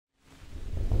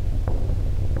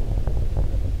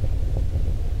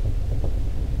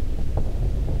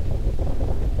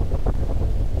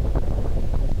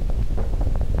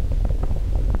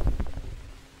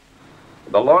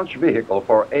The launch vehicle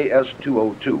for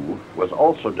AS-202 was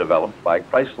also developed by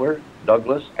Chrysler,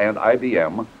 Douglas, and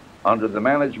IBM under the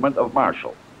management of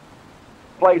Marshall.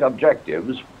 Flight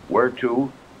objectives were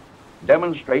to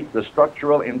demonstrate the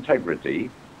structural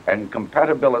integrity and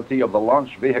compatibility of the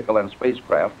launch vehicle and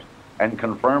spacecraft and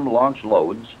confirm launch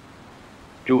loads,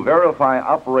 to verify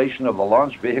operation of the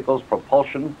launch vehicle's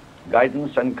propulsion,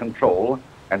 guidance and control,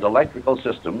 and electrical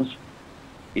systems,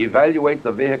 evaluate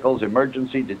the vehicle's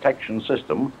emergency detection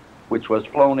system, which was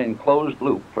flown in closed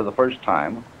loop for the first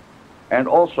time, and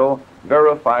also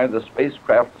verify the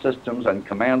spacecraft systems and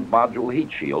command module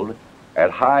heat shield at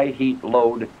high heat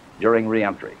load during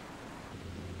reentry.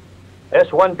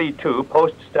 S-1B2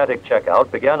 post-static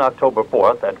checkout began October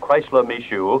 4th at Chrysler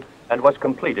Michoud and was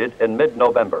completed in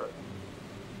mid-November.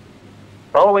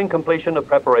 Following completion of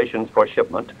preparations for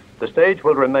shipment, the stage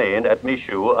will remain at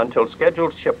Michoud until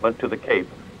scheduled shipment to the Cape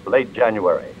late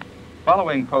January.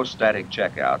 Following post-static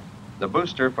checkout, the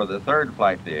booster for the third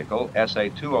flight vehicle,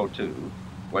 SA-202,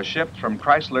 was shipped from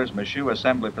Chrysler's Michoud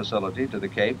assembly facility to the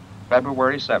Cape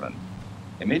February 7.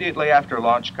 Immediately after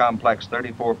Launch Complex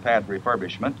 34 pad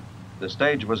refurbishment, the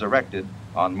stage was erected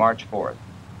on March 4th.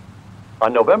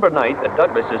 On November 9th at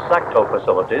Douglas's SACTO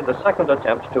facility, the second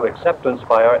attempt to acceptance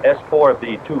fire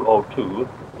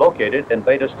S4B-202, located in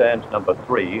beta stand number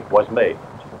 3, was made.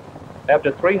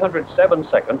 After 307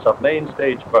 seconds of main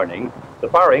stage burning, the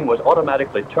firing was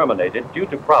automatically terminated due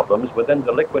to problems within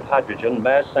the liquid hydrogen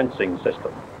mass sensing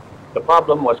system. The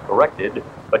problem was corrected,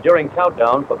 but during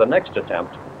countdown for the next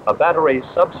attempt, a battery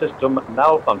subsystem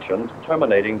malfunctioned,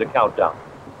 terminating the countdown.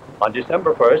 On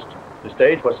December 1st, the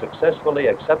stage was successfully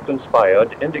acceptance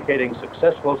fired, indicating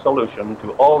successful solution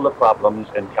to all the problems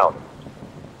encountered.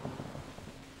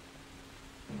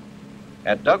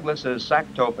 At Douglas's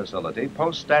SACTO facility,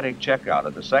 post-static checkout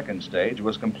of the second stage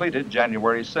was completed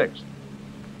January 6th.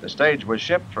 The stage was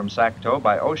shipped from SACTO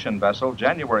by ocean vessel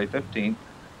January 15th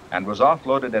and was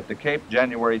offloaded at the Cape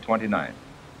January 29th.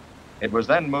 It was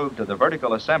then moved to the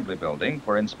vertical assembly building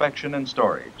for inspection and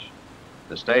storage.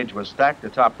 The stage was stacked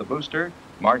atop the booster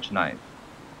March 9th.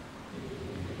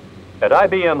 At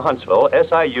IBM Huntsville,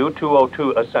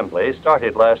 SIU-202 assembly,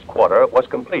 started last quarter, was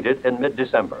completed in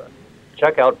mid-December.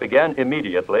 Checkout began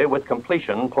immediately with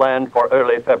completion planned for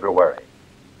early February.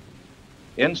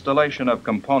 Installation of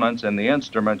components in the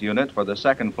instrument unit for the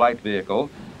second flight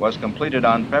vehicle was completed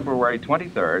on February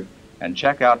 23rd, and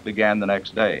checkout began the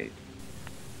next day.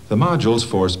 The modules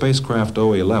for spacecraft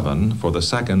 011 for the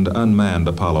second unmanned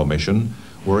Apollo mission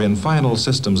were in final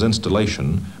systems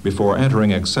installation before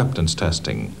entering acceptance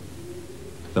testing.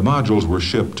 The modules were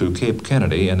shipped to Cape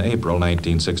Kennedy in April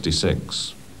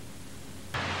 1966.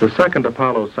 The second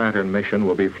Apollo Saturn mission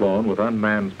will be flown with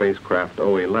unmanned spacecraft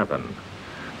 011.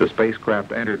 The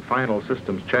spacecraft entered final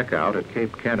systems checkout at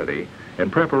Cape Kennedy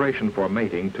in preparation for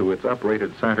mating to its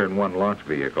uprated Saturn I launch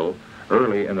vehicle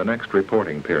early in the next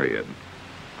reporting period.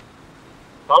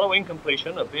 Following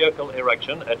completion of vehicle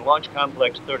erection at Launch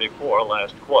Complex 34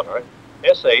 last quarter,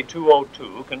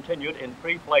 SA-202 continued in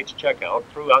pre-flight checkout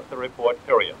throughout the report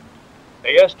period.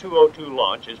 AS-202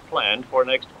 launch is planned for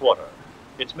next quarter.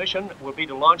 Its mission will be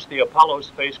to launch the Apollo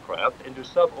spacecraft into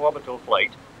suborbital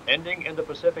flight, ending in the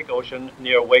Pacific Ocean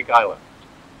near Wake Island.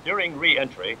 During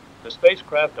re-entry, the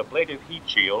spacecraft ablative heat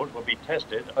shield will be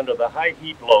tested under the high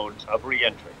heat loads of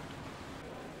re-entry.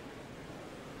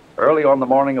 Early on the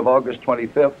morning of August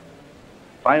 25th,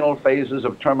 final phases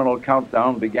of terminal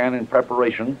countdown began in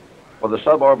preparation for the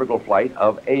suborbital flight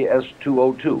of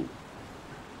AS-202.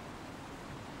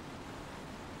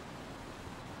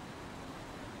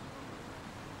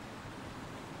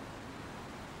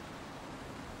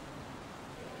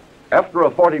 After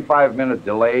a 45-minute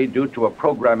delay due to a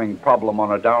programming problem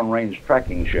on a downrange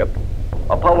tracking ship,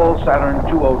 Apollo Saturn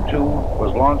 202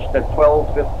 was launched at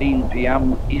 12:15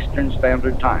 p.m. Eastern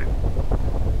Standard Time.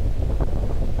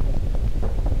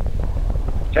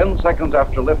 10 seconds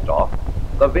after liftoff,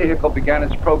 the vehicle began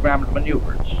its programmed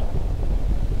maneuvers.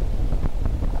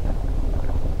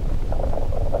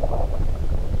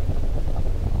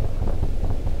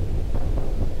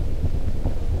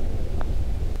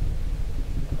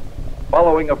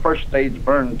 Following a first stage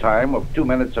burn time of 2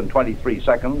 minutes and 23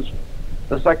 seconds,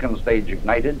 the second stage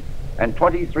ignited, and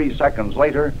 23 seconds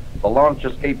later, the launch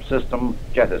escape system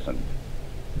jettisoned.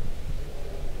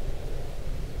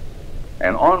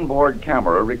 An onboard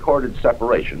camera recorded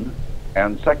separation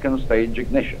and second stage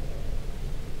ignition.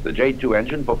 The J2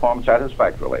 engine performed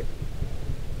satisfactorily.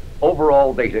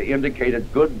 Overall data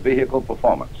indicated good vehicle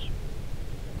performance.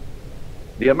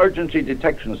 The emergency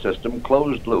detection system,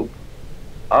 closed loop,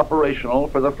 operational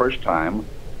for the first time,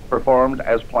 performed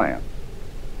as planned.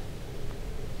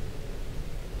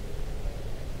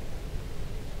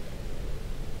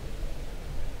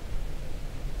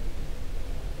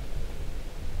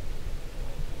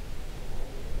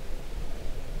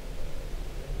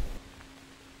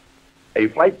 A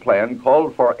flight plan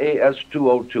called for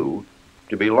AS-202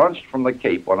 to be launched from the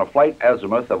Cape on a flight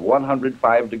azimuth of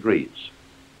 105 degrees.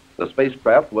 The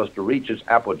spacecraft was to reach its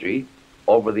apogee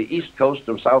over the east coast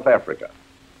of South Africa.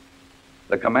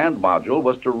 The command module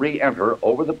was to re-enter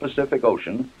over the Pacific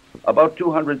Ocean about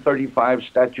 235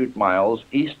 statute miles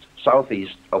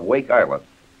east-southeast of Wake Island,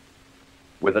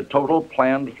 with a total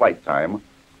planned flight time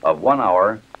of 1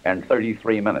 hour and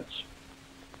 33 minutes.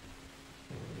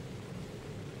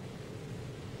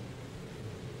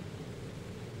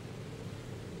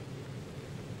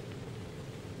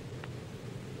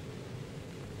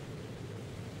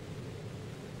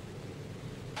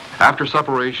 After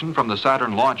separation from the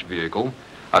Saturn launch vehicle,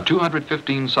 a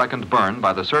 215-second burn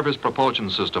by the service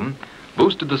propulsion system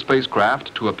boosted the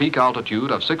spacecraft to a peak altitude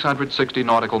of 660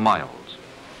 nautical miles.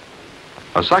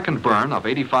 A second burn of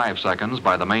 85 seconds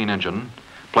by the main engine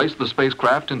placed the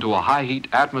spacecraft into a high-heat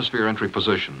atmosphere entry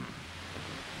position.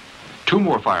 2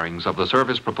 more firings of the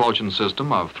service propulsion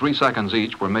system of 3 seconds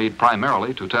each were made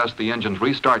primarily to test the engine's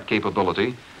restart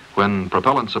capability when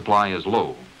propellant supply is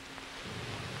low.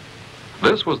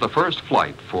 This was the first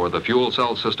flight for the fuel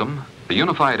cell system, the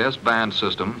unified S-band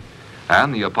system,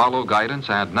 and the Apollo guidance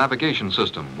and navigation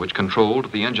system, which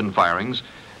controlled the engine firings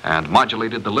and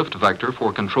modulated the lift vector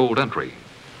for controlled entry.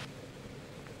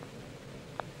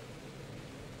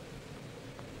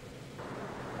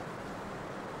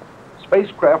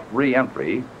 Spacecraft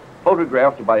re-entry,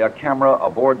 photographed by a camera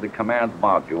aboard the command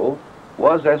module,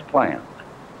 was as planned.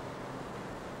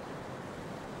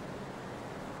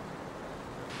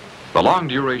 The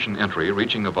long-duration entry,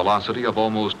 reaching a velocity of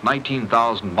almost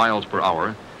 19,000 miles per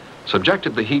hour,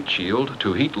 subjected the heat shield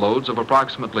to heat loads of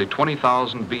approximately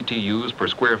 20,000 BTUs per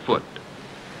square foot.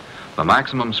 The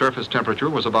maximum surface temperature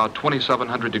was about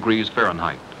 2,700 degrees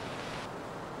Fahrenheit.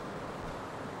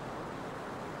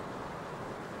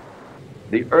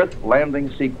 The Earth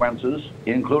landing sequences,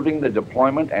 including the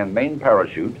deployment and main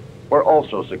parachute, were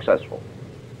also successful.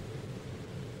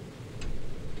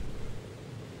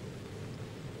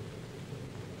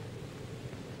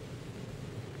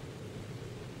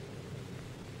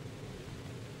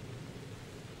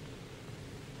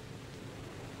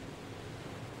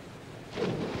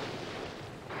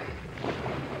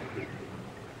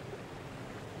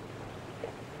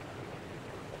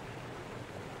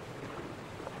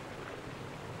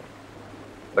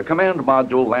 The command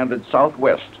module landed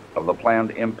southwest of the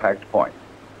planned impact point.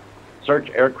 Search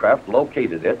aircraft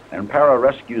located it, and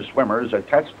para-rescue swimmers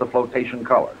attached the flotation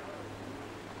collar.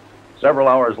 Several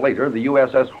hours later, the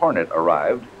USS Hornet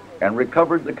arrived and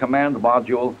recovered the command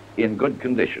module in good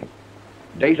condition.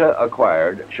 Data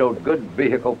acquired showed good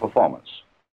vehicle performance.